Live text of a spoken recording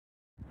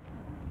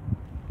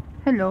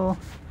Hello.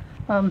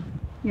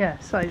 Yeah,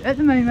 so at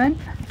the moment,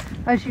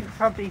 as you can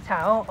probably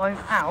tell, I'm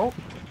out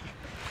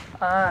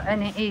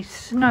and it is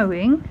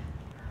snowing,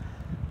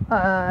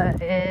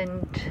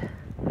 and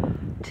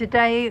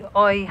today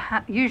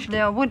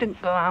usually I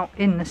wouldn't go out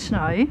in the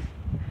snow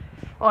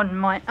on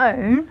my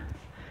own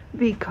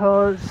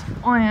because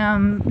I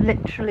am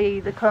literally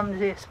the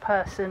clumsiest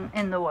person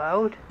in the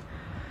world,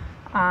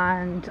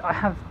 and I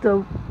have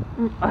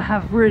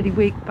really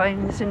weak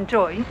bones and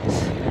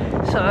joints,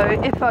 so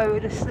if I were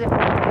to slip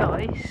on the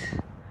ice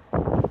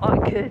I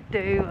could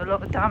do a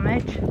lot of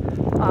damage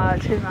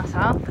to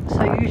myself.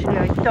 So usually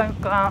I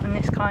don't go out in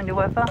this kind of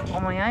weather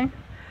on my own,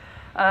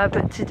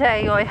 but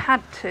today I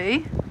had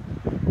to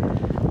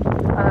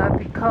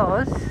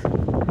because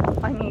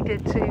I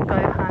needed to go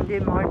hand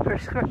in my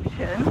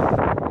prescription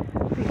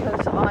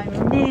because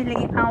I'm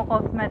nearly out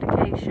of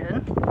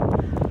medication,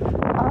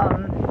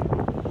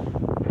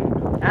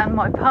 and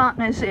my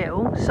partner's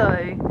ill, so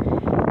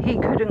he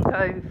couldn't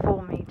go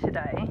for me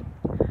today,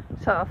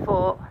 so I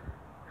thought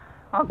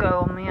I'll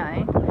go on my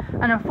own,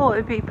 and I thought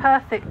it'd be a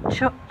perfect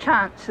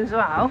chance as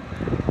well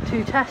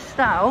to test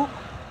out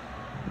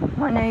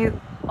my new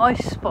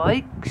ice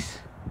spikes,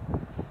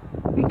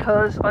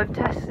 because I've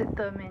tested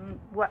them in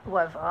wet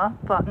weather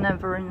but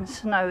never in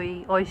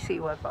snowy, icy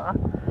weather.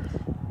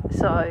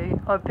 So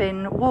I've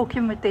been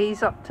walking with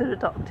these up to the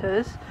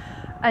doctors,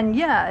 and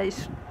yeah,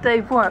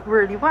 they've worked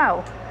really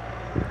well.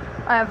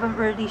 I haven't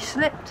really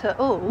slipped at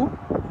all,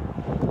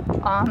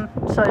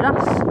 so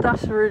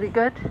that's really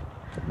good.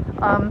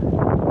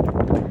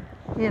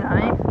 You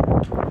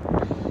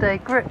know, they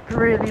grip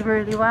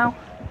really well.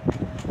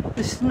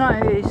 The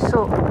snow is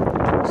sort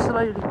of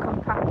slowly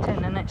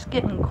compacting and it's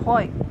getting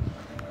quite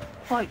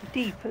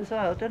deep as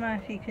well. I don't know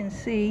if you can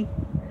see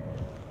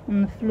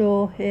on the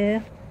floor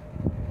here,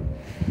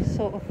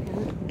 sort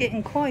of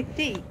getting quite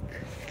deep,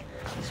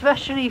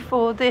 especially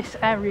for this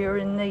area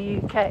in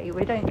the UK.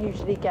 We don't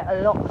usually get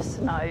a lot of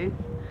snow,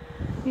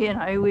 you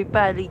know, we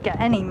barely get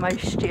any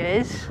most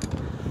years,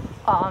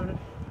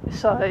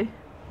 so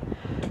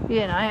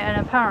you know,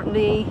 and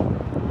apparently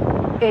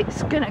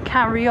it's going to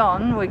carry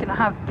on. We're going to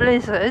have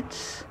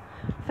blizzards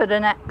for the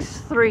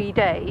next 3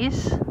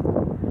 days,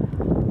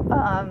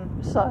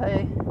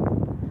 so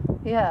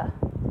yeah,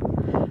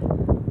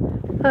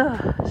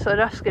 so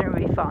that's going to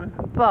be fun.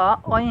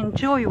 But I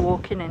enjoy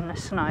walking in the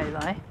snow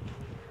though,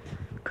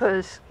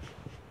 because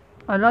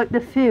I like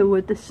the feel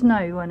of the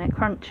snow when it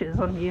crunches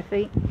on your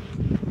feet.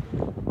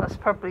 That's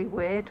probably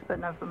weird, but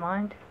never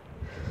mind.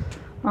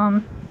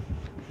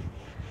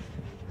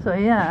 So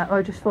yeah,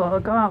 I just thought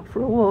I'd go out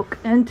for a walk,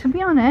 and to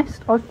be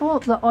honest, I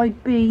thought that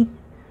I'd be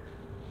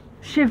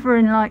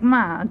shivering like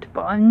mad,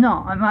 but I'm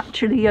not. I'm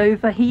actually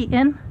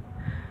overheating,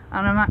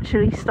 and I'm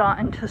actually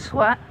starting to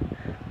sweat,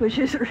 which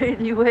is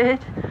really weird.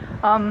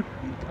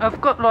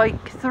 I've got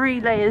like 3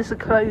 layers of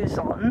clothes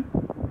on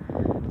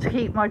to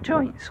keep my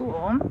joints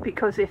warm,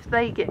 because if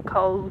they get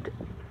cold,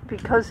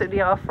 because of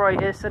the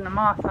arthritis and the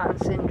Marfan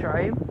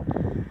syndrome,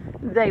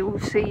 they will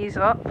seize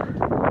up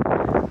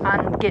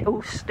and get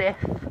all stiff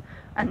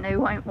and they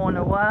won't want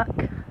to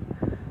work,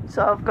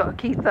 so I've got to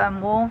keep them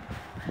warm.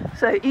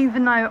 So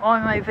even though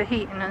I'm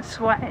overheating and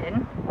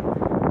sweating,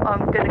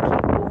 I'm going to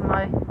keep all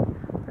my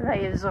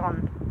layers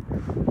on.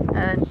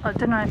 And I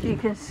don't know if you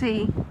can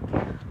see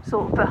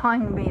sort of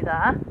behind me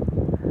there,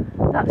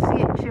 that's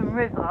the Itchen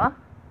River.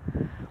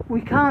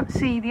 We can't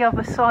see the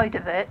other side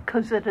of it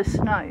because of the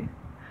snow.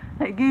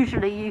 Now,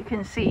 usually you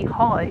can see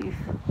Hive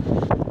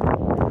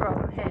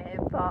from here,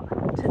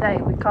 but today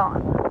we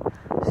can't.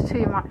 There's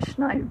too much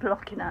snow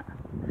blocking it.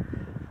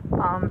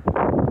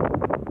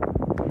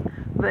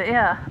 But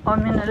yeah,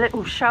 I'm in a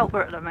little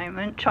shelter at the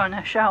moment, trying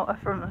to shelter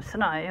from the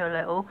snow a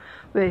little,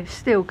 but it's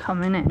still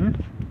coming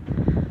in.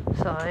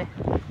 So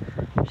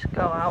just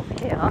go out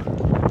here.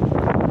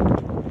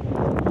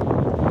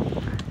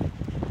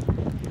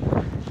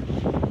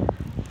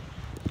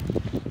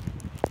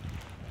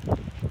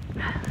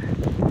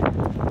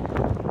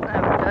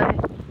 There we go.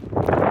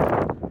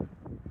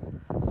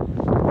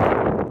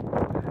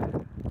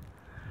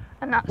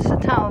 And that's the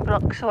tower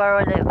blocks where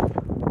I live.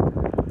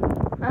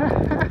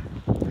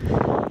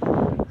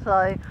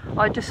 So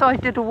I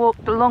decided to walk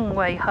the long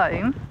way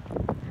home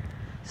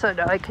so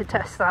that I could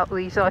test out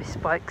these ice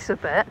spikes a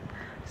bit.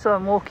 So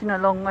I'm walking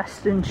along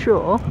Western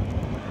Shore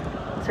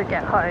to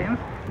get home.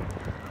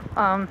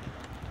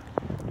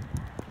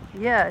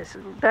 Yeah,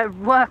 they're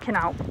working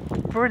out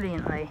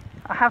brilliantly.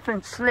 I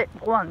haven't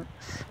slipped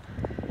once,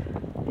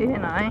 you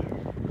know.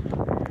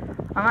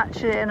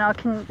 And I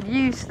can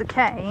use the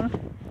cane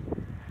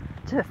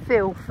to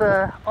feel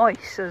for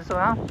ice as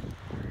well,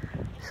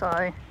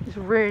 so it's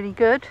really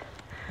good.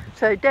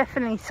 So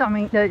definitely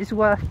something that is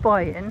worth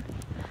buying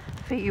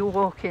for your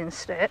walking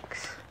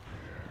sticks.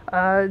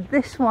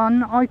 This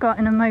one I got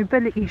in a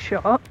mobility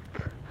shop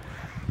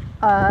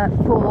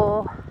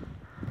for,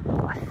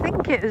 I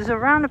think it was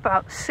around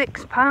about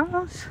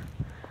 £6,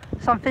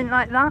 something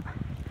like that.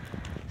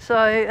 So,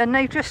 and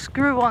they just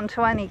screw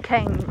onto any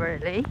cane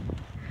really.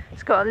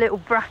 It's got a little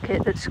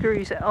bracket that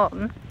screws it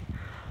on.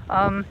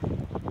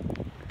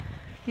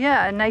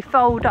 yeah, and they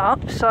fold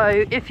up,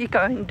 so if you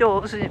go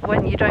indoors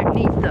when you don't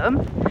need them,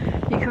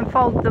 you can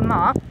fold them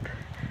up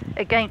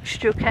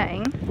against your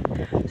cane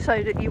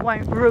so that you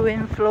won't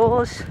ruin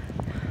floors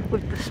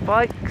with the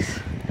spikes,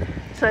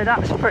 so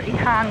that's pretty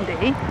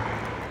handy.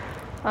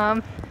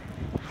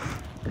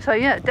 So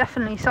yeah,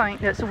 definitely something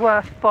that's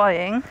worth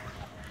buying,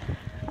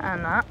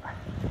 and that.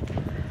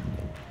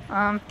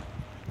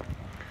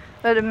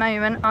 At the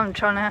moment I'm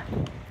trying to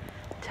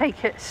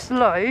take it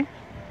slow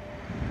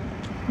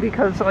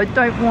because I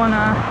don't want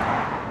to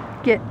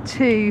get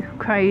too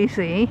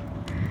crazy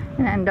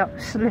and end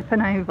up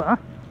slipping over.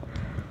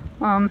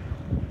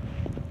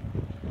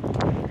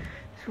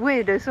 It's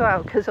weird as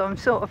well because I'm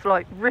sort of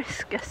like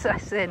risk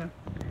assessing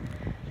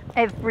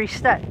every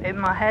step in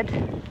my head,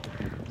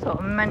 sort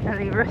of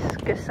mentally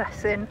risk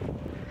assessing,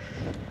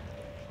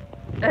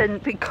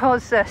 and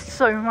because there's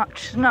so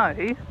much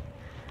snow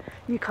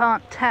you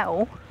can't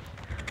tell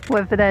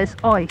whether there's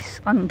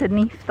ice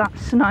underneath that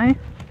snow,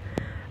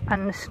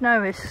 and the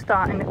snow is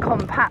starting to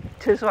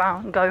compact as well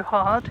and go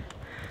hard,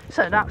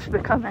 so that's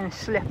becoming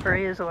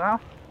slippery as well.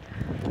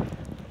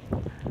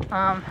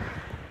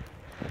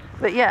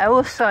 But yeah,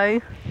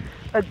 also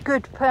a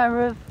good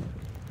pair of,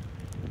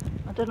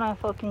 I don't know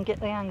if I can get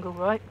the angle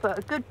right, but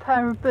a good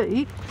pair of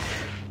boots,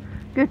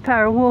 good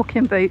pair of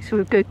walking boots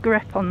with good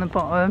grip on the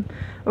bottom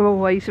are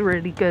always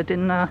really good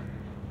in the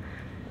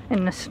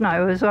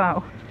snow as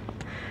well.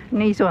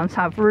 And these ones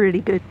have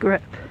really good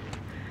grip.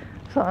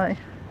 So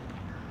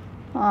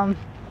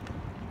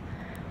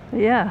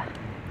yeah,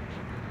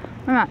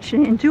 I'm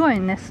actually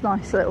enjoying this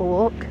nice little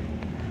walk.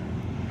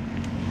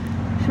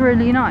 It's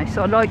really nice.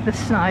 I like the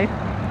snow.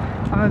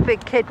 I'm a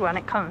big kid when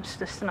it comes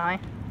to snow.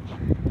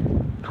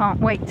 Can't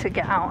wait to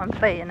get out and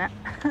play in it.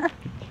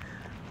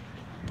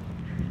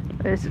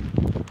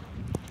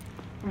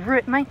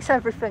 It makes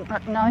everything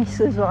look nice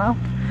as well.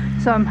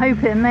 So I'm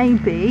hoping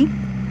maybe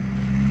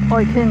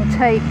I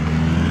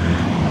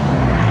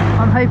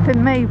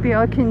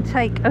can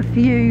take a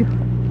few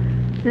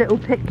little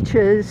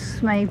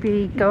pictures,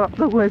 maybe go up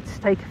the woods,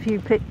 take a few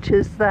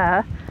pictures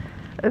there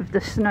of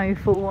the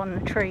snowfall on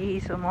the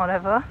trees and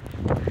whatever,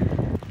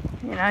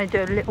 you know,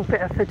 do a little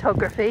bit of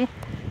photography.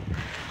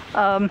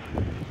 So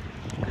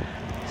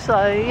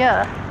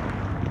yeah,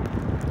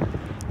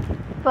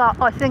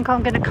 but I think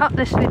I'm going to cut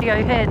this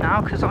video here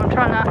now because I'm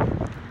trying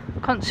to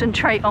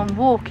concentrate on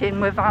walking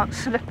without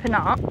slipping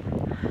up.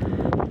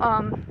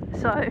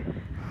 So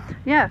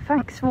yeah,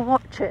 thanks for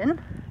watching,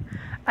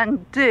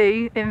 and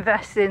do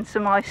invest in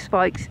some ice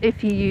spikes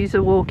if you use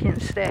a walking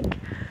stick.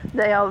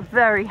 They are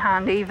very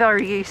handy,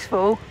 very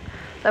useful.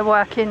 They're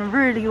working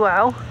really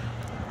well,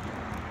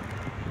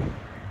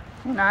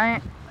 you know,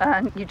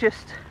 and you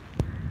just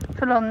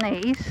pull on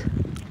these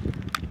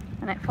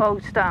and it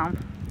folds down,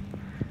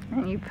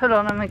 and you pull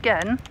on them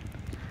again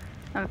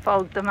and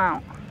fold them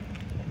out.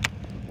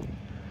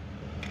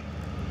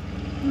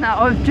 Now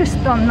I've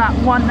just done that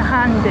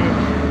one-handed.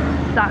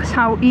 That's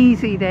how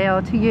easy they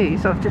are to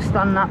use. I've just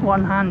done that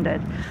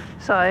one-handed.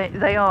 So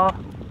they are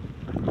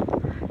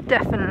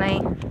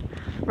definitely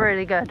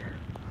really good.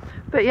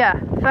 But yeah,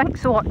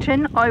 thanks for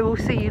watching. I will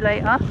see you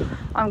later.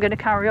 I'm going to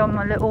carry on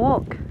my little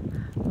walk.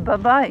 Bye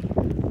bye.